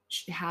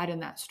had in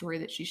that story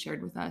that she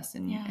shared with us,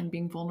 and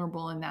being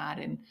vulnerable in that,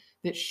 and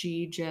that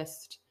she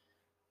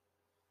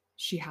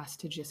has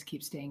to just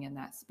keep staying in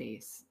that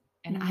space.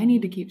 And I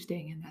need to keep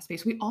staying in that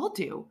space. We all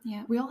do.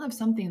 Yeah. We all have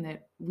something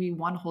that we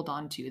want to hold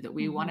on to, that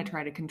we want to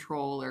try to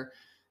control, or,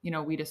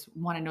 we just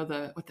want to know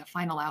what the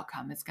final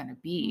outcome is going to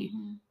be.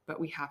 But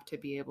we have to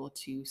be able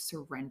to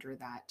surrender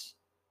that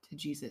to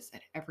Jesus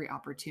at every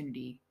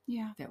opportunity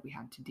that we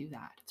have to do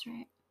that. That's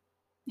right.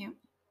 Yeah.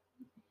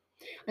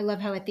 I love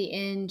how at the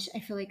end, I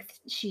feel like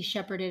she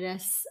shepherded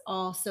us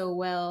all so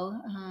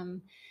well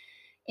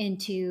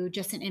into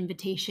just an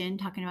invitation,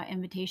 talking about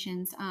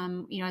invitations.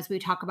 As we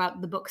talk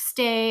about the book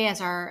Stay,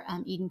 as our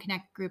Eden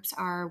Connect groups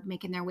are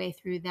making their way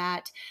through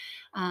that,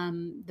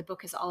 the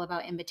book is all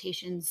about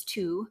invitations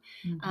too.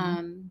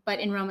 But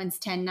in Romans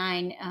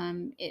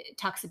 10:9, it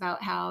talks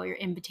about how your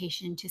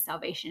invitation to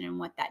salvation and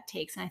what that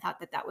takes. And I thought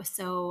that was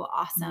so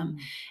awesome.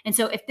 And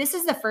so if this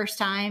is the first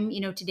time,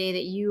 today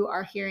that you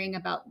are hearing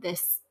about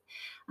this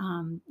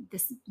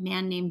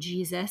man named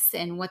Jesus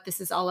and what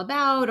this is all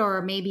about,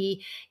 or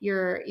maybe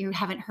you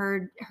haven't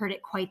heard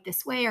it quite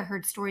this way, or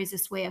heard stories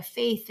this way of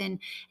faith and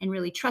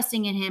really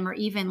trusting in him, or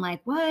even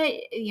like, what,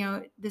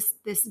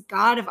 this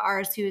God of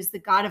ours who is the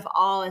God of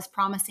all is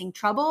promising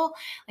trouble.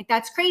 Like,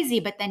 that's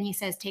crazy. But then he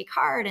says, take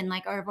heart, and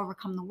like, I've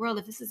overcome the world.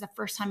 If this is the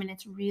first time and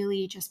it's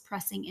really just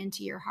pressing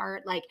into your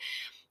heart, like,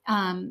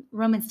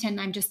 Romans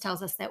 10:9 just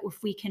tells us that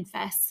if we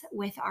confess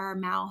with our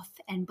mouth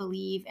and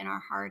believe in our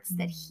hearts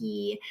that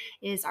he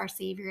is our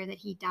savior, that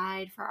he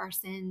died for our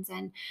sins,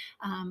 and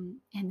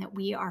that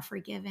we are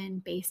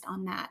forgiven based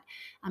on that.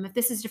 If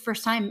this is the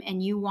first time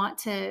and you want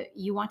to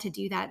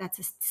do that, that's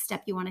a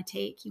step you want to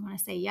take. You want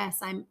to say,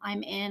 yes,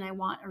 I'm in, I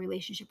want a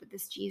relationship with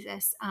this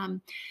Jesus.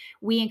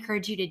 We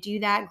encourage you to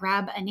do that.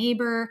 Grab a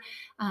neighbor,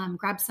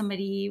 grab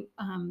somebody.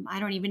 I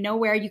don't even know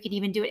where. You can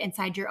even do it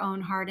inside your own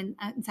heart and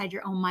inside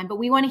your own mind, but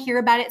we want to hear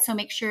about it. So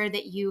make sure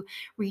that you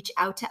reach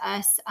out to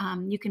us.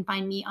 You can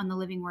find me on the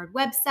Living Word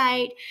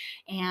website,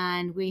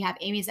 and we have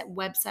Amy's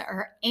website,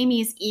 or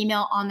Amy's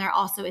email on there.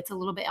 Also, it's a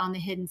little bit on the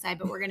hidden side,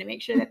 but we're going to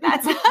make sure that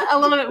that's a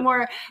little bit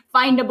more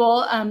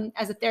findable.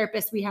 As a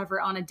therapist, we have her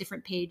on a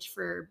different page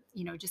for,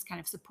 just kind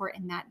of support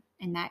in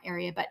in that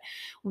area. But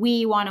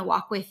we want to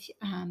walk with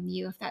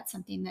you if that's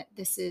something that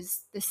this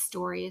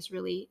story is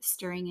really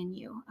stirring in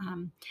you.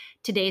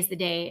 Today's the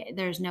day.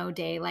 There's no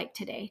day like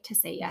today to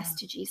say yes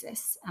to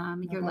Jesus.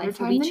 Your life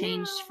will be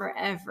changed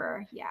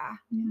forever. Yeah.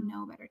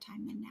 No better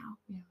time than now.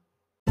 Yeah.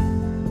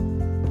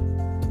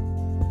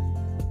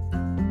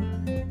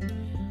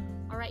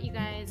 All right, you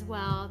guys.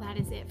 Well, that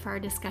is it for our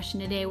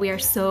discussion today. We are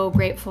so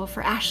grateful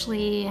for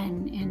Ashley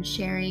and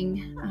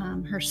sharing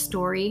her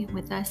story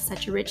with us,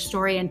 such a rich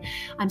story. And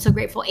I'm so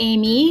grateful,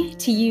 Amy,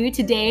 to you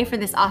today for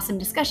this awesome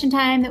discussion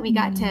time that we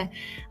got to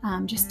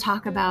just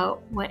talk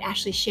about what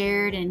Ashley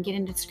shared and get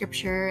into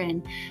scripture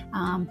and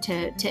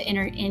to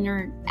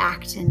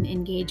interact and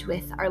engage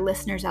with our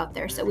listeners out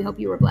there. So we hope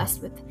you were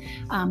blessed with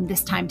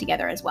this time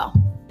together as well.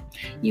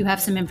 You have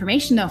some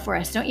information, though, for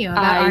us, don't you,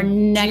 about our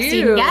next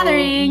Eden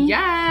Gathering?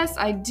 Yes,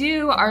 I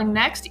do. Our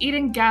next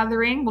Eden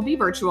Gathering will be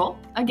virtual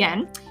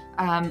again.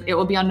 It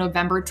will be on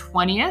November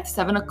 20th,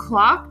 7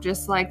 o'clock,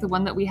 just like the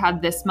one that we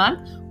had this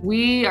month.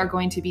 We are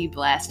going to be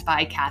blessed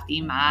by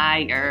Kathy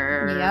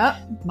Meyer.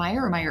 Yep.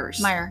 Meyer or Myers?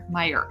 Meyer.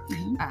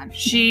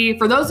 Mm-hmm.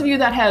 For those of you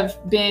that have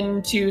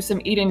been to some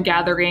Eden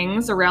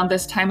Gatherings around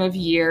this time of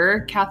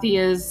year, Kathy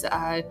is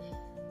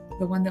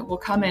the one that will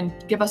come and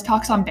give us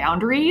talks on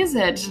boundaries.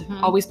 It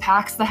always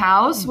packs the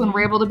house when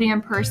we're able to be in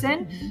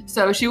person.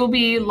 So she will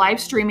be live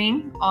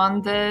streaming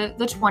on the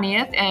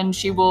 20th, and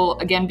she will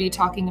again be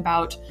talking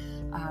about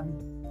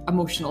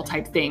emotional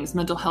type things,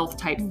 mental health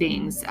type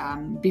things,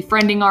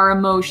 befriending our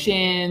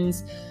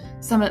emotions,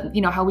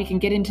 how we can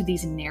get into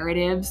these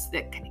narratives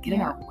that kind of get in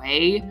our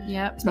way,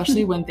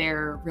 especially when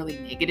they're really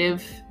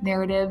negative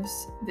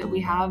narratives that we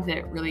have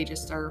that really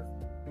just are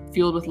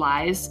fueled with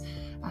lies.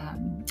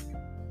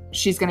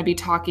 She's going to be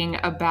talking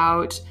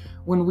about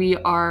when we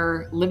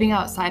are living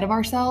outside of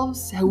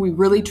ourselves, who we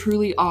really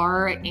truly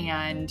are,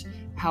 and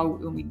how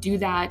when we do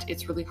that,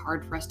 it's really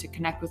hard for us to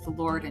connect with the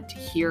Lord and to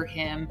hear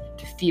him,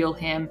 to feel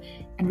him,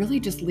 and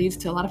really just leads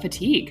to a lot of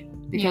fatigue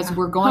because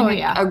we're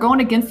going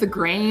against the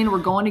grain. We're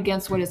going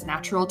against what is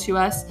natural to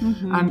us.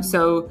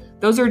 So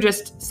those are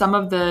just some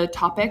of the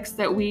topics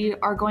that we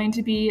are going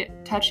to be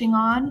touching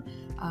on.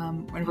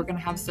 And we're going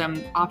to have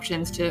some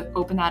options to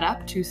open that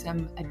up to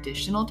some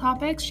additional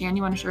topics. Shan,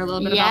 you want to share a little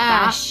bit about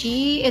that? Yeah,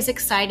 she is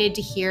excited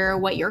to hear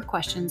what your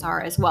questions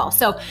are as well.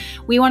 So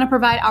we want to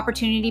provide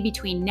opportunity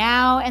between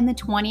now and the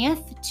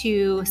 20th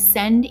to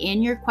send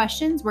in your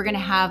questions. We're going to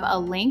have a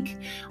link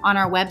on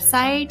our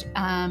website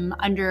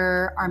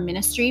under our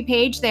ministry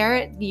page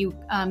there. You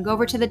go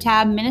over to the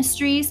tab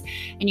Ministries,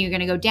 and you're going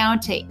to go down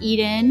to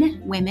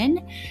Eden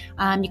Women.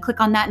 You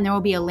click on that, and there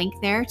will be a link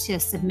there to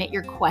submit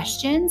your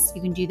questions.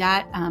 You can do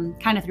that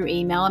kind of through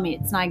email. I mean,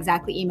 it's not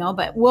exactly email,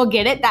 but we'll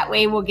get it that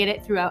way. We'll get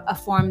it through a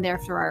form there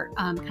through our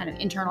kind of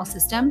internal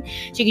system.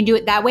 So you can do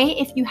it that way.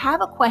 If you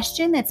have a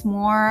question that's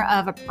more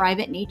of a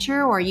private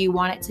nature, or you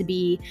want it to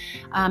be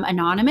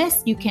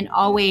anonymous, you can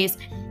always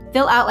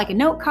fill out like a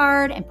note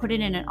card and put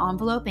it in an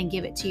envelope and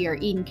give it to your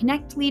Eden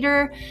Connect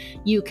leader.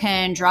 You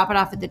can drop it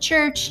off at the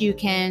church. You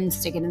can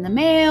stick it in the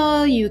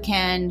mail. You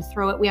can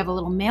throw it. We have a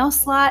little mail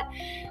slot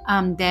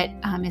that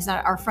is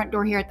at our front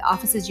door here at the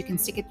offices. You can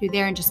stick it through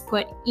there and just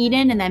put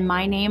Eden and then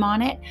my name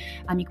on it.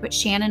 You can put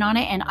Shannon on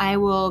it, and I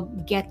will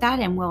get that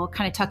and we'll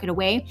kind of tuck it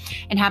away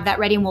and have that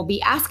ready. And we'll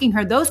be asking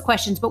her those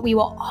questions, but we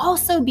will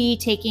also be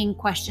taking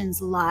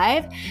questions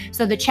live.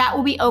 So the chat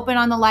will be open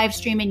on the live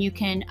stream, and you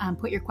can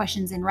put your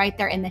questions in right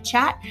there in the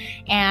chat.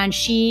 And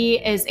she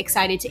is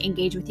excited to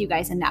engage with you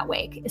guys in that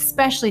way,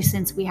 especially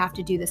since we have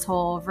to do this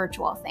whole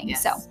virtual thing.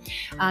 Yes. So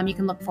you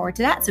can look forward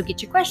to that. So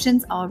get your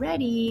questions all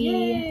ready.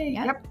 Yay.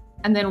 Yep.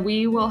 And then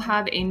we will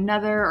have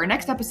our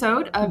next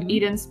episode of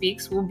Eden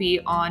Speaks will be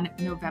on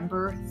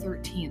November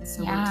 13th.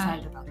 So we're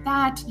excited about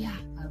that. Yeah.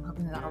 I'm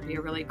hoping that'll be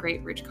a really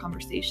great, rich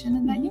conversation,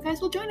 and that you guys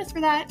will join us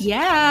for that.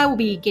 Yeah, we'll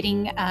be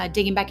digging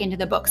back into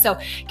the book. So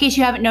in case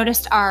you haven't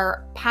noticed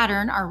our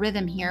pattern, our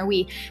rhythm here,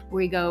 we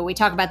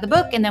talk about the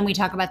book, and then we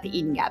talk about the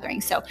Eden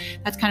Gathering. So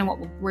that's kind of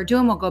what we're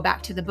doing. We'll go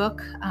back to the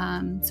book.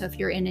 So if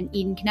you're in an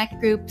Eden Connect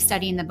group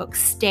studying the book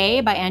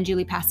Stay by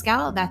Anne-Julie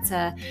Pascal, that's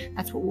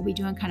what we'll be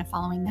doing, kind of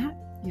following that.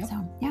 Yep.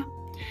 So, yeah.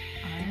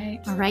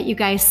 All right, you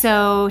guys.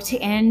 So to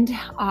end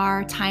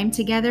our time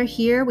together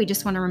here, we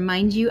just want to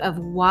remind you of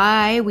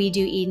why we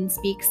do Eden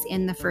Speaks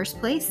in the first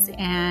place.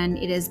 And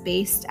it is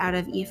based out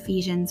of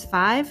Ephesians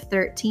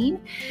 5:13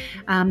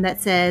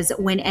 that says,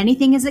 when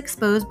anything is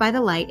exposed by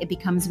the light, it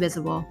becomes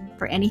visible.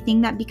 For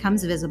anything that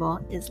becomes visible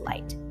is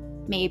light.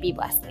 May you be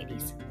blessed,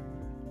 ladies.